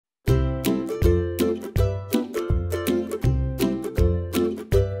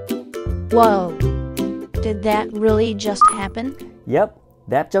Whoa. Did that really just happen? Yep,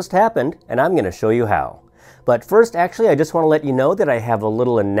 that just happened, and I'm going to show you how. But first, actually, I just want to let you know that I have a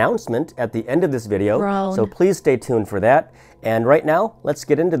little announcement at the end of this video, so please stay tuned for that. And right now, let's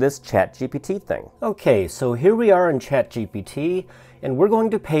get into this ChatGPT thing. Okay, so here we are in ChatGPT, and we're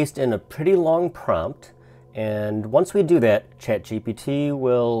going to paste in a pretty long prompt. And once we do that, ChatGPT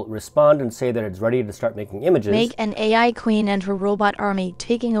will respond and say that it's ready to start making images. Make an AI queen and her robot army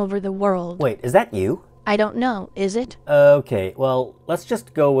taking over the world. Wait, is that you? I don't know, is it? Okay, well, let's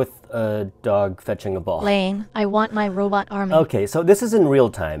just go with a dog fetching a ball. Lane, I want my robot army. Okay, so this is in real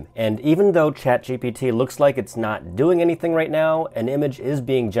time, and even though ChatGPT looks like it's not doing anything right now, an image is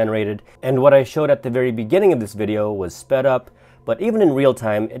being generated, and what I showed at the very beginning of this video was sped up, but even in real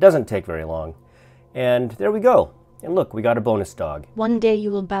time, it doesn't take very long. And there we go. And look, we got a bonus dog. One day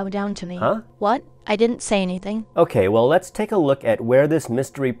you will bow down to me. Huh? What? I didn't say anything. Okay, well, let's take a look at where this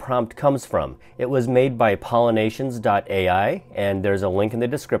mystery prompt comes from. It was made by Pollinations AI, and there's a link in the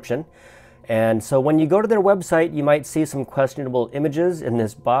description. And so when you go to their website, you might see some questionable images in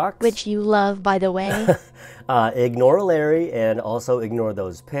this box. Which you love, by the way. Ignore Larry and also ignore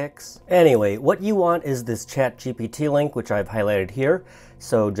those pics. Anyway, what you want is this ChatGPT link, which I've highlighted here.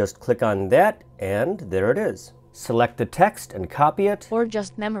 So just click on that, and there it is. Select the text and copy it. Or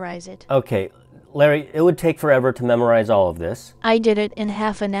just memorize it. Okay, Larry, it would take forever to memorize all of this. I did it in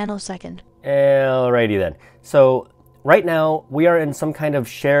half a nanosecond. Alrighty then. So right now, we are in some kind of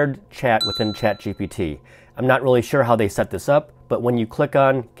shared chat within ChatGPT. I'm not really sure how they set this up, but when you click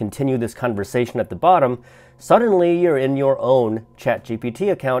on continue this conversation at the bottom, suddenly you're in your own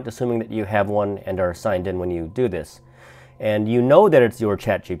ChatGPT account, assuming that you have one and are signed in when you do this. And you know that it's your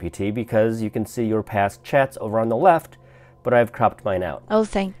ChatGPT because you can see your past chats over on the left, but I've cropped mine out. Oh,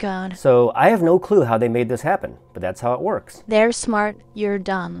 thank God. So I have no clue how they made this happen, but that's how it works. They're smart, you're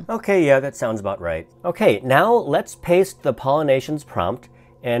dumb. Okay, yeah, that sounds about right. Okay, now let's paste the Pollinations prompt,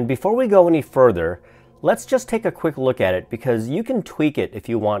 and before we go any further, let's just take a quick look at it because you can tweak it if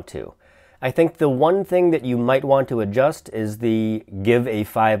you want to. I think the one thing that you might want to adjust is the give a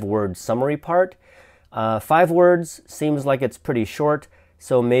 5-word summary part. 5 words seems like it's pretty short,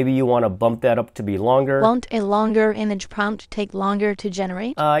 so maybe you want to bump that up to be longer. Won't a longer image prompt take longer to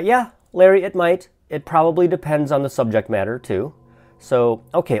generate? Yeah, Larry, it might. It probably depends on the subject matter, too. So,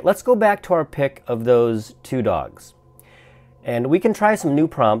 okay, let's go back to our pick of those 2 dogs. And we can try some new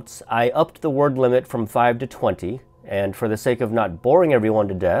prompts. I upped the word limit from 5 to 20, and for the sake of not boring everyone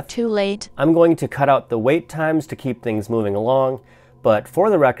to death... Too late. I'm going to cut out the wait times to keep things moving along. But for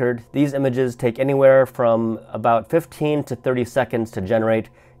the record, these images take anywhere from about 15 to 30 seconds to generate,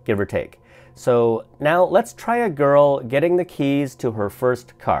 give or take. So now let's try a girl getting the keys to her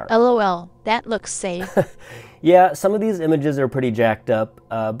first car. LOL, that looks safe. Yeah, some of these images are pretty jacked up,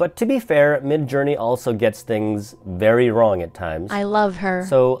 but to be fair, Midjourney also gets things very wrong at times. I love her.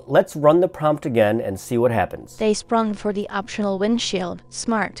 So let's run the prompt again and see what happens. They sprung for the optional windshield.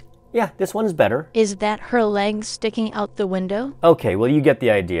 Smart. Yeah, this one's better. Is that her legs sticking out the window? Okay, well, you get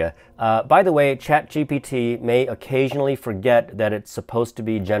the idea. By the way, ChatGPT may occasionally forget that it's supposed to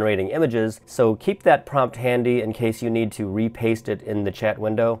be generating images, so keep that prompt handy in case you need to repaste it in the chat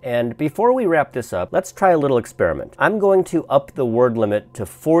window. And before we wrap this up, let's try a little experiment. I'm going to up the word limit to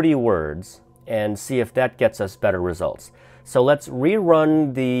 40 words and see if that gets us better results. So let's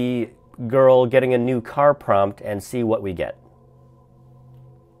rerun the girl getting a new car prompt and see what we get.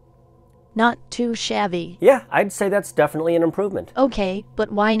 Not too shabby. Yeah, I'd say that's definitely an improvement. Okay,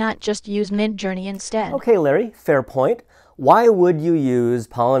 but why not just use Midjourney instead? Okay, Larry, fair point. Why would you use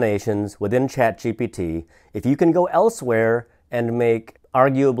Pollinations within ChatGPT if you can go elsewhere and make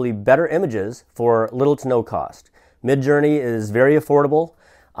arguably better images for little to no cost? Midjourney is very affordable,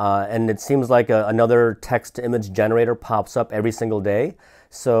 and it seems like another text-to-image generator pops up every single day.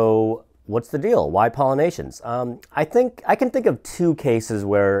 So what's the deal? Why Pollinations? I think I can think of 2 cases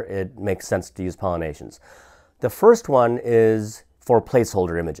where it makes sense to use Pollinations. The first one is for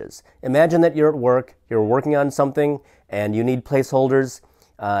placeholder images. Imagine that you're at work, you're working on something, and you need placeholders.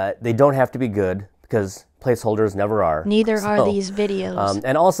 They don't have to be good because placeholders never are. Neither are these videos.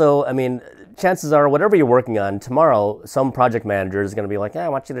 And also, I mean, chances are whatever you're working on, tomorrow some project manager is going to be like, I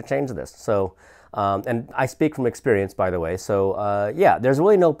want you to change this. So. And I speak from experience, by the way, so yeah, there's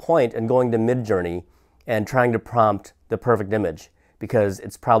really no point in going to Midjourney and trying to prompt the perfect image because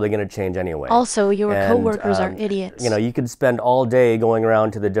it's probably going to change anyway. Also, your coworkers are idiots. You know, you could spend all day going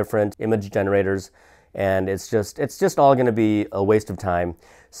around to the different image generators, and it's just all going to be a waste of time.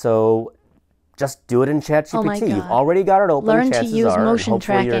 So just do it in ChatGPT. Oh my God. You've already got it open. Learn to use motion hopefully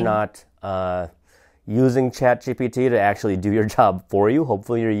tracking. You're not using ChatGPT to actually do your job for you.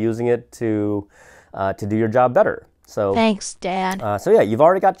 Hopefully you're using it to do your job better. So Thanks, Dad. so yeah, you've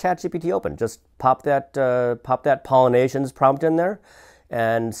already got ChatGPT open. Just pop that Pollinations prompt in there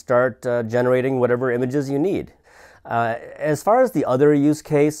and start generating whatever images you need. As far as the other use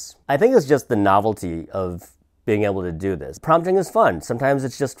case, I think it's just the novelty of being able to do this. Prompting is fun. Sometimes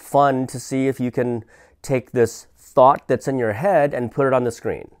it's just fun to see if you can take this thought that's in your head and put it on the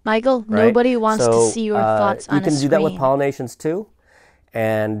screen. Michael, right? nobody wants to see your thoughts on a screen. You can do that with Pollinations too.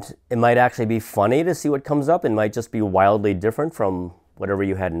 And it might actually be funny to see what comes up. It might just be wildly different from whatever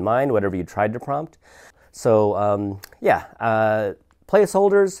you had in mind, whatever you tried to prompt. So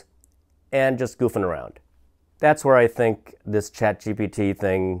placeholders and just goofing around. That's where I think this ChatGPT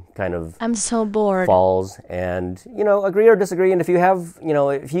thing kind of I'm so bored. falls. And, agree or disagree. And if you have,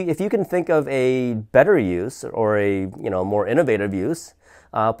 if you can think of a better use or a, more innovative use,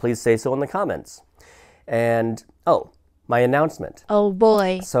 please say so in the comments. And, my announcement. Oh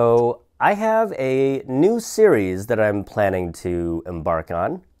boy. So I have a new series that I'm planning to embark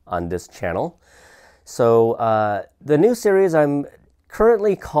on this channel. So the new series, I'm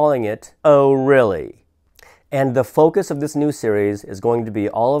currently calling it Oh Really? And the focus of this new series is going to be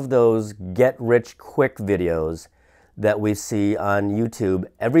all of those get-rich-quick videos that we see on YouTube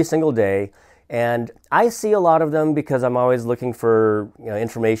every single day. And I see a lot of them because I'm always looking for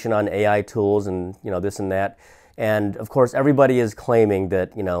information on AI tools and this and that. And of course, everybody is claiming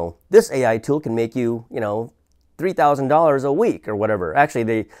that this AI tool can make you $3,000 a week or whatever.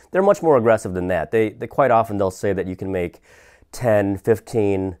 Actually, they're much more aggressive than that. They quite often they'll say that you can make $10,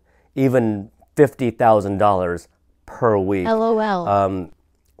 $15, even $50,000 per week. LOL.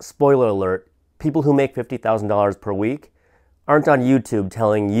 Spoiler alert, people who make $50,000 per week aren't on YouTube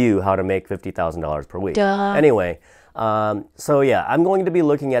telling you how to make $50,000 per week. Duh. Anyway, so yeah, I'm going to be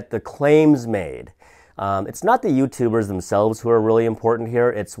looking at the claims made. It's not the YouTubers themselves who are really important here.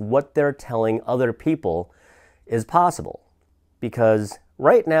 It's what they're telling other people is possible. Because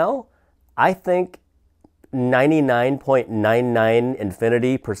right now, I think 99.99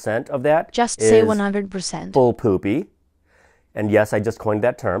 infinity% of that just say 100%. Bull poopy. And yes, I just coined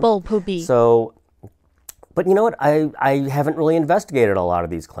that term. Bull poopy. So, but you know what? I haven't really investigated a lot of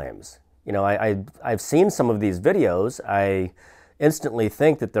these claims. I've seen some of these videos. I instantly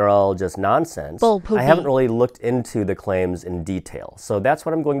think that they're all just nonsense. Bull poopy. I haven't really looked into the claims in detail. So that's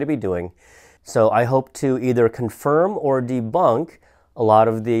what I'm going to be doing. So I hope to either confirm or debunk a lot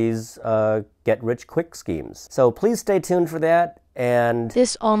of these get-rich-quick schemes. So please stay tuned for that. And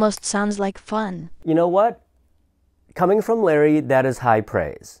this almost sounds like fun. You know what? Coming from Larry, that is high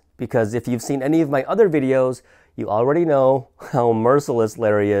praise. Because if you've seen any of my other videos, you already know how merciless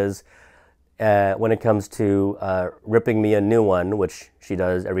Larry is when it comes to ripping me a new one, which she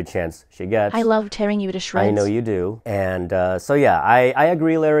does every chance she gets. I love tearing you to shreds. I know you do. And so yeah, I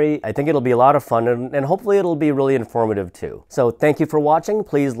agree, Larry. I think it'll be a lot of fun, and hopefully it'll be really informative too. So thank you for watching.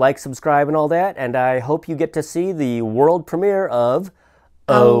 Please like, subscribe, and all that. And I hope you get to see the world premiere of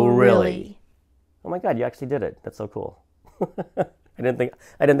Oh Really? Oh my God, you actually did it. That's so cool. I didn't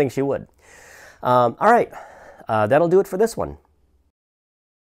think she would. All right, that'll do it for this one.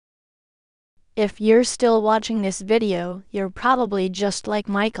 If you're still watching this video, you're probably just like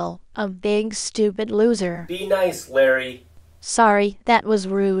Michael, a big stupid loser. Be nice, Larry. Sorry, that was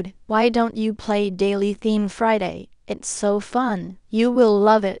rude. Why don't you play Daily Theme Friday? It's so fun. You will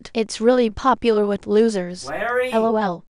love it. It's really popular with losers. Larry? LOL.